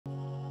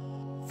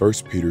1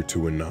 Peter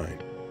 2:9.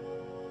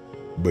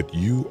 But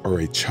you are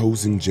a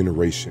chosen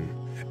generation,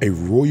 a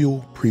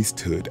royal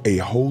priesthood, a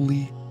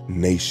holy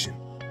nation,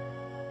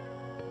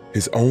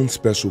 his own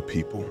special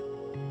people,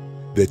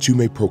 that you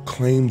may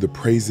proclaim the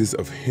praises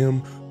of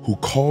him who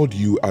called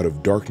you out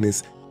of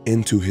darkness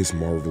into his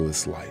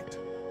marvelous light.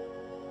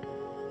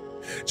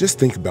 Just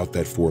think about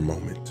that for a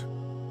moment.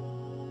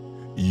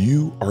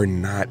 You are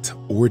not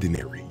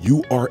ordinary.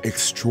 You are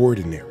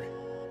extraordinary.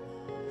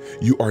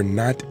 You are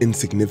not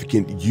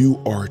insignificant.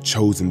 You are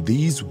chosen.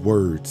 These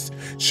words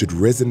should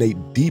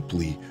resonate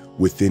deeply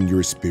within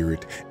your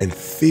spirit and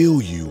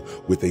fill you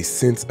with a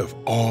sense of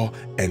awe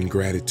and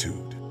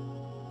gratitude.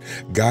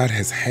 God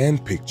has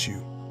handpicked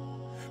you,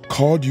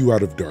 called you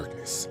out of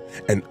darkness,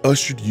 and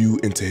ushered you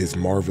into his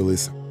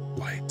marvelous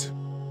light.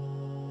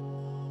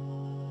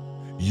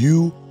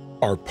 You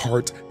are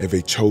part of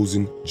a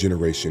chosen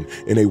generation.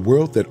 In a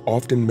world that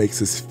often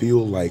makes us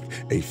feel like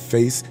a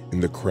face in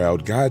the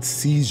crowd, God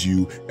sees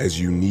you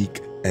as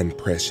unique and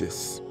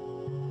precious.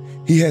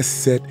 He has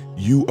set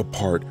you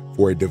apart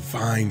for a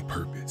divine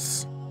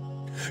purpose.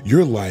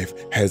 Your life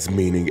has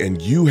meaning,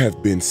 and you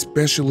have been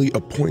specially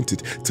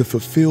appointed to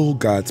fulfill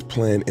God's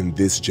plan in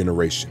this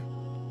generation.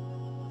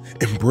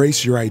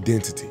 Embrace your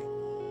identity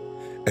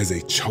as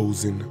a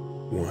chosen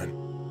one.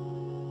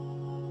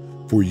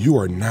 For you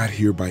are not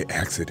here by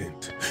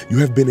accident. You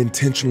have been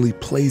intentionally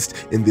placed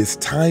in this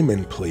time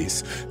and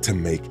place to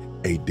make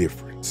a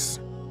difference.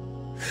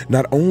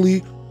 Not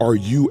only are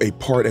you a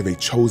part of a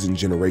chosen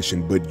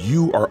generation, but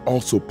you are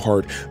also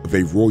part of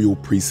a royal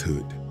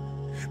priesthood.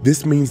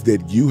 This means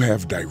that you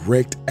have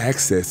direct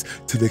access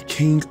to the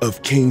King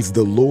of Kings,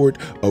 the Lord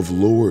of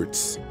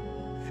Lords.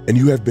 And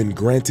you have been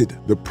granted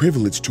the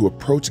privilege to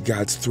approach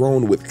God's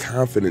throne with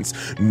confidence,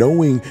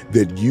 knowing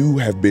that you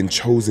have been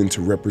chosen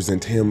to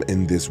represent him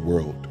in this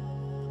world.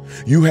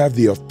 You have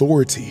the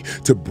authority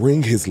to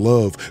bring his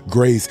love,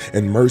 grace,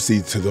 and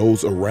mercy to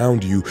those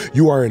around you.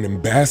 You are an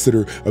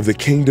ambassador of the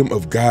kingdom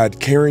of God,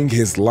 carrying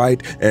his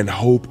light and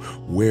hope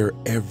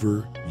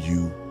wherever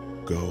you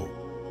go.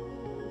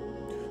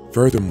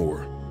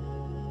 Furthermore,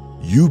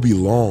 you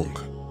belong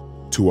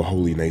to a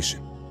holy nation.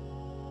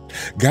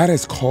 God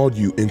has called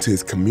you into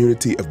his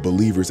community of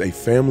believers, a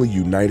family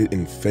united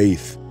in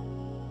faith.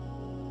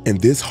 In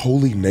this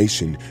holy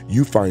nation,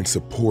 you find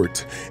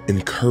support,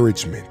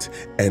 encouragement,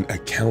 and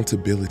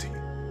accountability.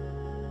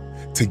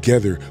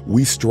 Together,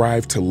 we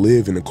strive to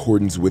live in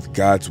accordance with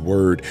God's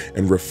word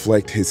and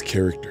reflect his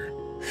character.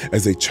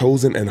 As a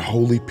chosen and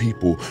holy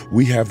people,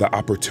 we have the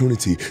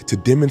opportunity to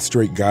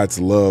demonstrate God's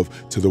love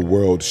to the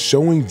world,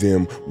 showing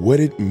them what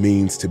it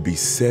means to be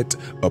set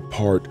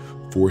apart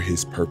for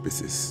his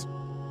purposes.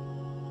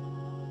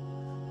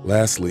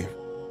 Lastly,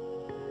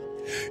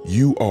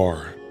 you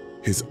are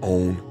his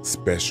own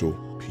special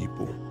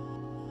people.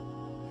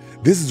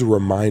 This is a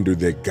reminder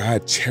that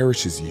God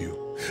cherishes you,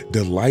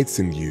 delights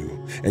in you,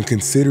 and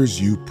considers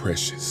you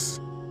precious.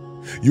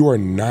 You are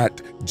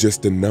not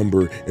just a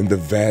number in the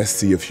vast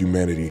sea of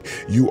humanity.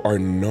 You are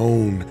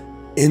known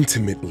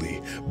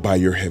intimately by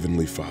your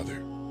Heavenly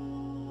Father.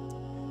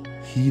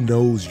 He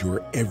knows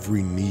your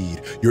every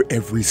need, your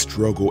every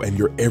struggle, and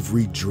your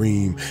every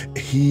dream.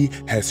 He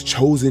has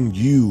chosen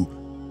you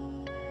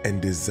and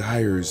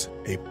desires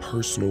a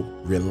personal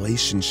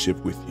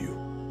relationship with you.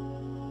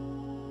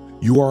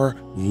 You are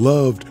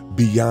loved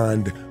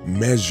beyond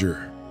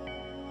measure.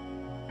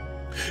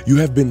 You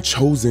have been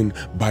chosen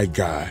by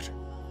God,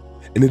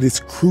 and it is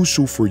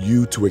crucial for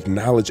you to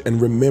acknowledge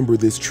and remember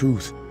this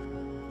truth.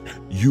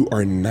 You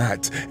are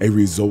not a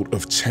result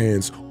of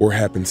chance or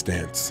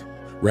happenstance.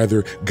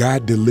 Rather,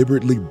 God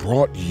deliberately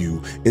brought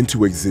you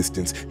into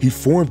existence. He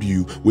formed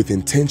you with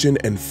intention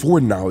and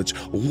foreknowledge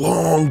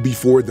long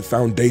before the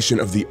foundation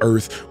of the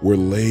earth were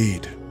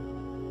laid.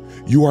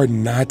 You are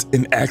not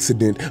an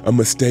accident, a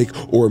mistake,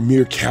 or a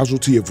mere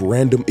casualty of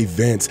random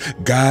events.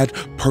 God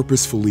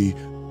purposefully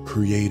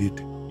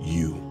created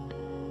you.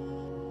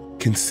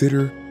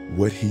 Consider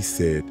what he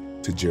said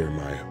to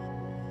Jeremiah.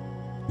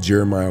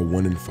 Jeremiah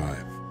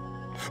 1:5.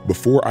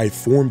 Before I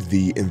formed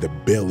thee in the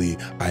belly,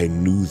 I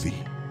knew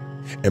thee.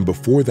 And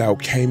before thou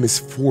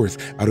camest forth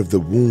out of the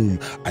womb,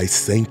 I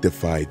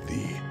sanctified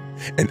thee,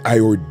 and I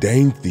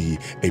ordained thee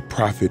a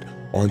prophet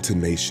unto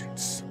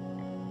nations.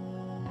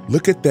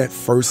 Look at that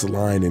first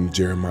line in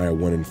Jeremiah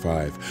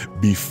 1:5.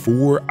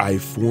 Before I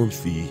formed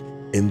thee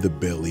in the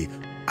belly,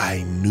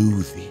 I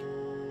knew thee.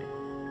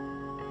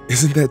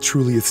 Isn't that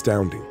truly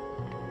astounding?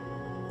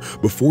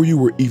 Before you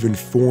were even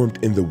formed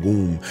in the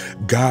womb,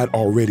 God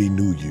already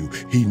knew you.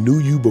 He knew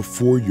you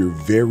before your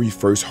very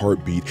first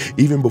heartbeat.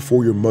 Even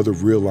before your mother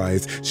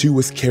realized she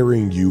was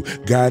carrying you,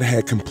 God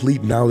had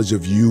complete knowledge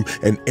of you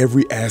and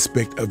every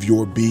aspect of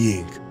your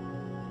being.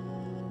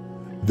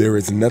 There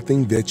is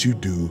nothing that you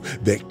do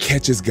that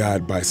catches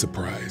God by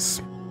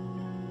surprise.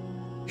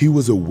 He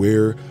was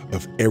aware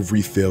of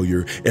every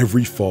failure,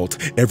 every fault,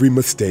 every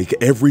mistake,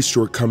 every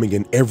shortcoming,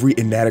 and every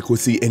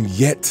inadequacy. And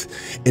yet,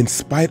 in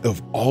spite of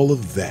all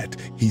of that,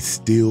 he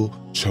still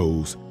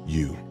chose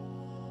you.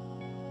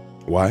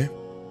 Why?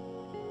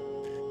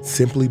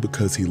 Simply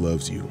because he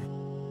loves you.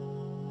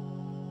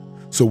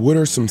 So what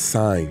are some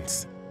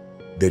signs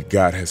that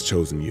God has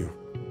chosen you?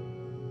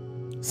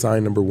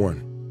 Sign number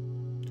 1.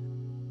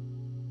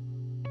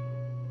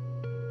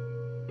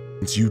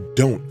 You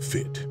don't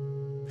fit.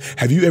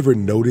 Have you ever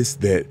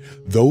noticed that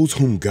those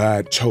whom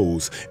God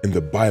chose in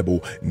the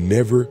Bible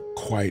never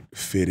quite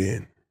fit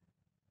in?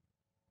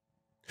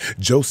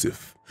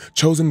 Joseph,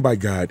 chosen by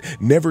God,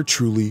 never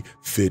truly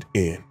fit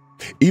in.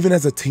 Even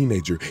as a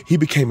teenager, he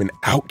became an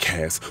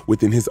outcast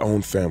within his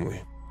own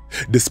family,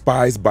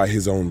 despised by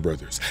his own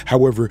brothers.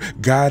 However,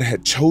 God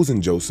had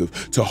chosen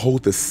Joseph to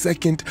hold the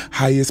second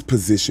highest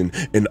position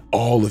in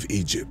all of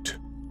Egypt,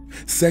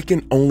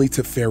 second only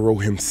to Pharaoh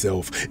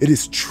himself. It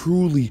is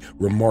truly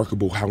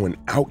remarkable how an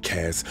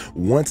outcast,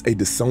 once a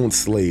disowned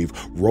slave,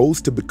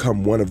 rose to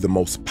become one of the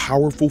most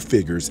powerful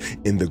figures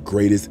in the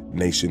greatest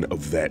nation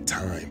of that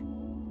time.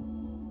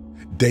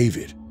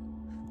 David,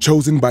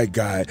 chosen by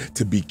God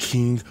to be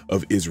king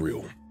of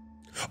Israel,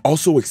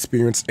 also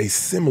experienced a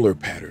similar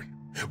pattern.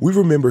 We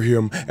remember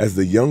him as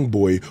the young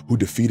boy who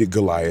defeated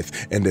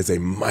Goliath and as a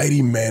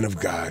mighty man of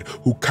God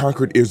who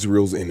conquered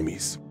Israel's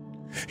enemies.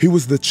 He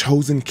was the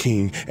chosen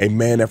king, a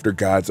man after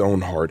God's own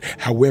heart.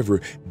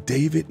 However,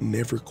 David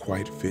never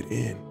quite fit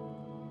in.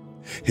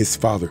 His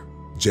father,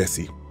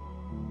 Jesse,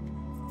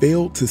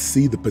 failed to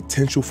see the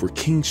potential for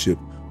kingship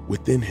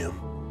within him.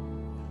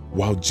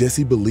 While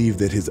Jesse believed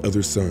that his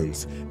other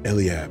sons,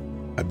 Eliab,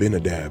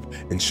 Abinadab,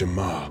 and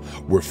Shammah,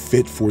 were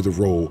fit for the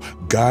role,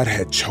 God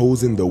had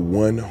chosen the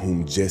one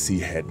whom Jesse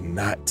had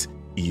not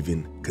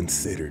even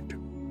considered.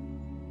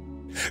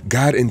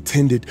 God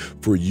intended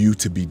for you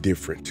to be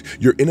different.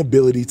 Your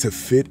inability to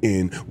fit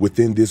in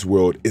within this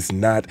world is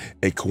not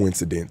a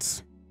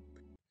coincidence.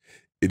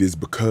 It is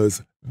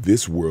because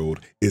this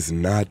world is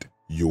not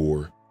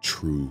your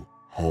true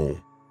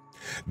home.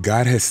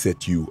 God has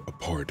set you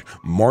apart,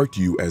 marked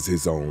you as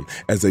his own,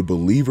 as a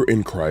believer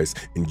in Christ,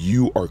 and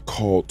you are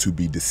called to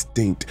be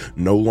distinct,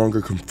 no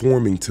longer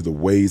conforming to the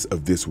ways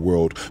of this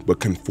world, but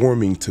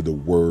conforming to the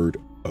word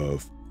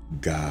of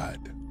God.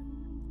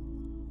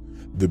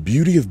 The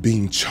beauty of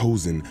being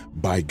chosen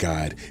by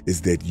God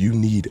is that you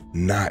need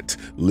not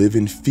live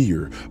in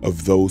fear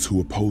of those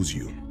who oppose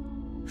you.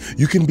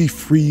 You can be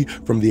free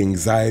from the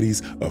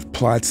anxieties of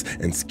plots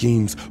and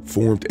schemes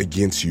formed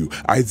against you.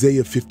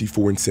 Isaiah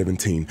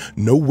 54:17,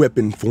 no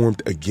weapon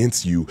formed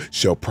against you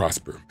shall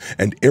prosper,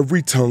 and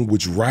every tongue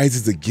which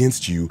rises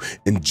against you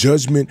in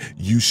judgment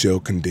you shall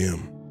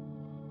condemn.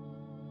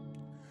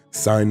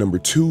 Sign number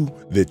 2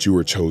 that you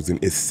are chosen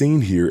is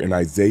seen here in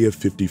Isaiah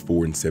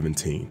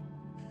 54:17.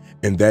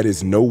 And that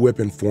is, no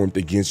weapon formed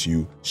against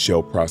you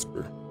shall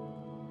prosper.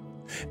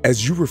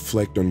 As you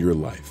reflect on your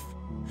life,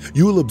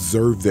 you will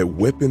observe that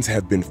weapons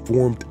have been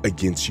formed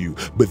against you,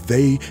 but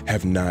they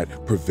have not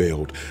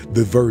prevailed.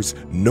 The verse,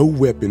 no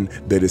weapon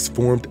that is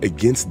formed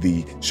against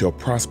thee shall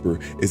prosper,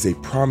 is a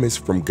promise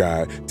from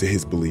God to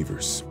his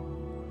believers.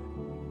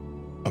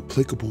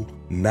 Applicable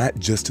not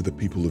just to the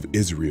people of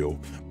Israel,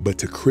 but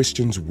to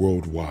Christians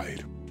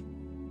worldwide.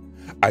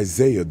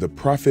 Isaiah, the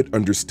prophet,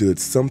 understood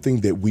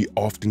something that we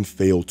often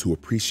fail to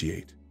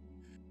appreciate.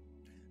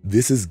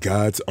 This is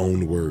God's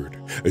own word,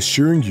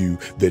 assuring you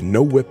that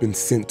no weapon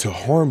sent to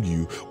harm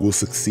you will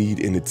succeed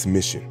in its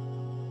mission.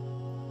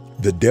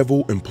 The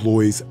devil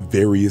employs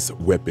various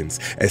weapons,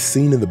 as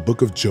seen in the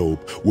book of Job,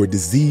 where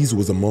disease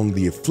was among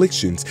the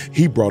afflictions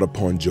he brought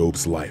upon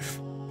Job's life.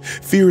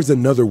 Fear is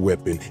another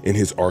weapon in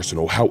his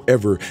arsenal.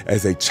 However,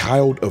 as a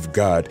child of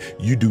God,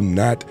 you do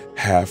not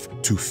have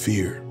to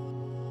fear.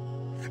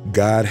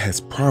 God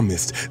has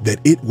promised that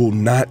it will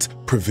not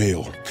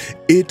prevail.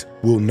 It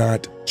will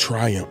not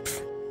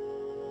triumph.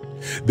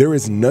 There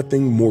is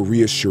nothing more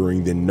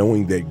reassuring than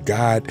knowing that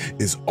God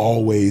is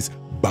always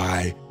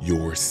by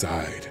your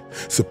side,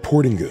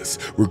 supporting us.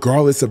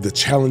 Regardless of the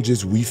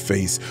challenges we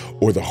face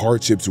or the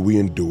hardships we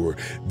endure,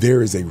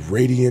 there is a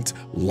radiant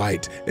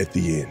light at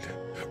the end,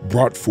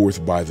 brought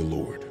forth by the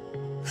Lord.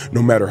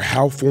 No matter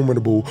how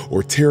formidable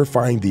or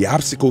terrifying the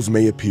obstacles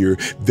may appear,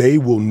 they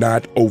will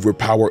not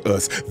overpower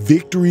us.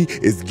 Victory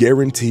is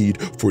guaranteed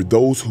for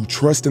those who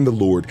trust in the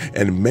Lord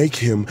and make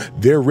him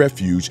their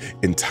refuge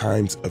in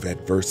times of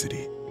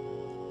adversity.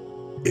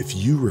 If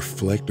you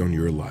reflect on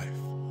your life,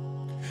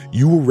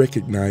 you will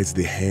recognize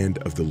the hand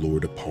of the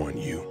Lord upon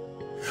you.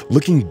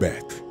 Looking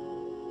back,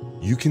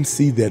 you can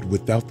see that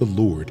without the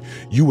Lord,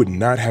 you would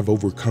not have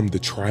overcome the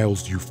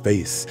trials you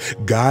face.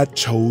 God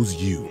chose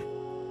you.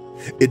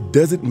 It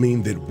doesn't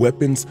mean that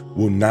weapons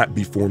will not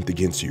be formed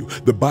against you.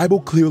 The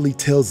Bible clearly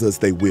tells us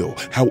they will.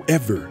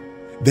 However,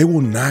 they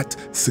will not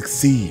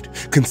succeed.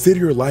 Consider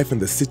your life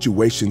and the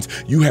situations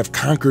you have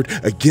conquered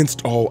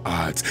against all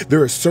odds.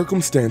 There are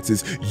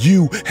circumstances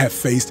you have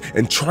faced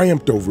and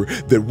triumphed over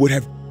that would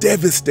have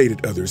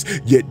devastated others,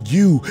 yet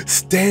you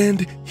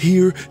stand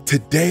here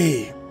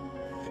today.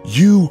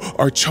 You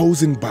are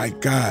chosen by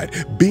God.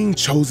 Being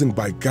chosen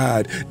by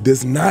God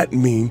does not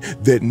mean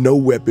that no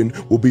weapon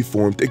will be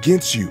formed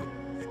against you.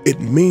 It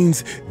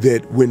means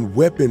that when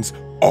weapons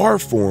are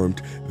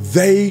formed,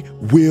 they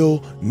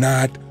will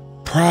not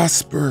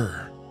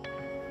prosper.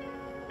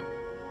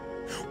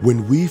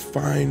 When we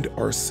find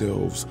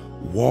ourselves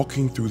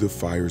walking through the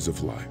fires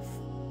of life,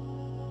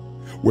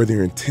 where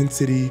their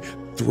intensity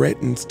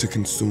threatens to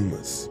consume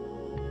us,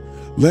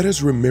 let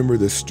us remember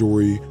the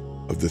story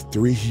of the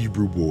 3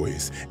 Hebrew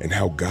boys and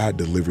how God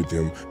delivered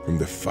them from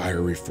the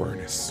fiery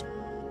furnace.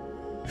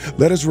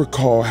 Let us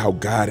recall how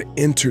God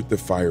entered the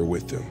fire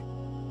with them.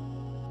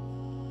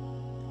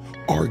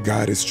 Our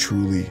God is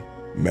truly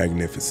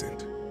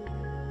magnificent.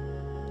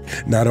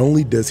 Not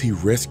only does He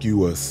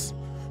rescue us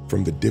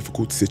from the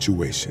difficult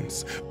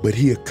situations, but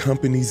He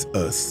accompanies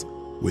us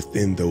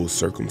within those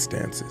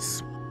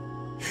circumstances.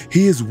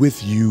 He is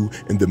with you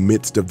in the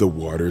midst of the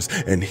waters,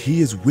 and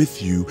He is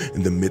with you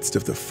in the midst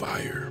of the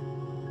fire.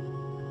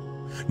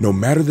 No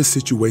matter the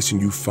situation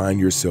you find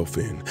yourself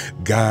in,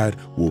 God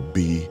will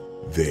be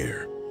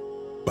there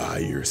by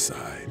your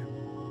side.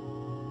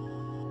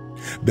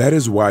 That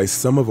is why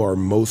some of our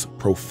most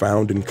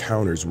profound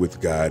encounters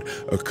with God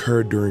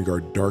occur during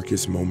our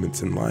darkest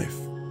moments in life.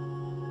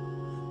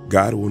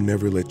 God will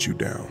never let you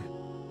down.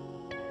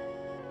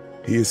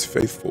 He is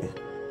faithful,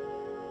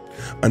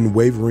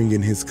 unwavering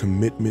in His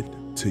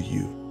commitment to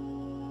you.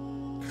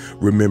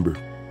 Remember,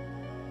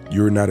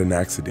 you're not an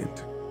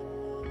accident.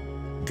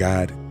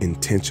 God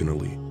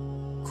intentionally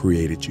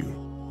created you.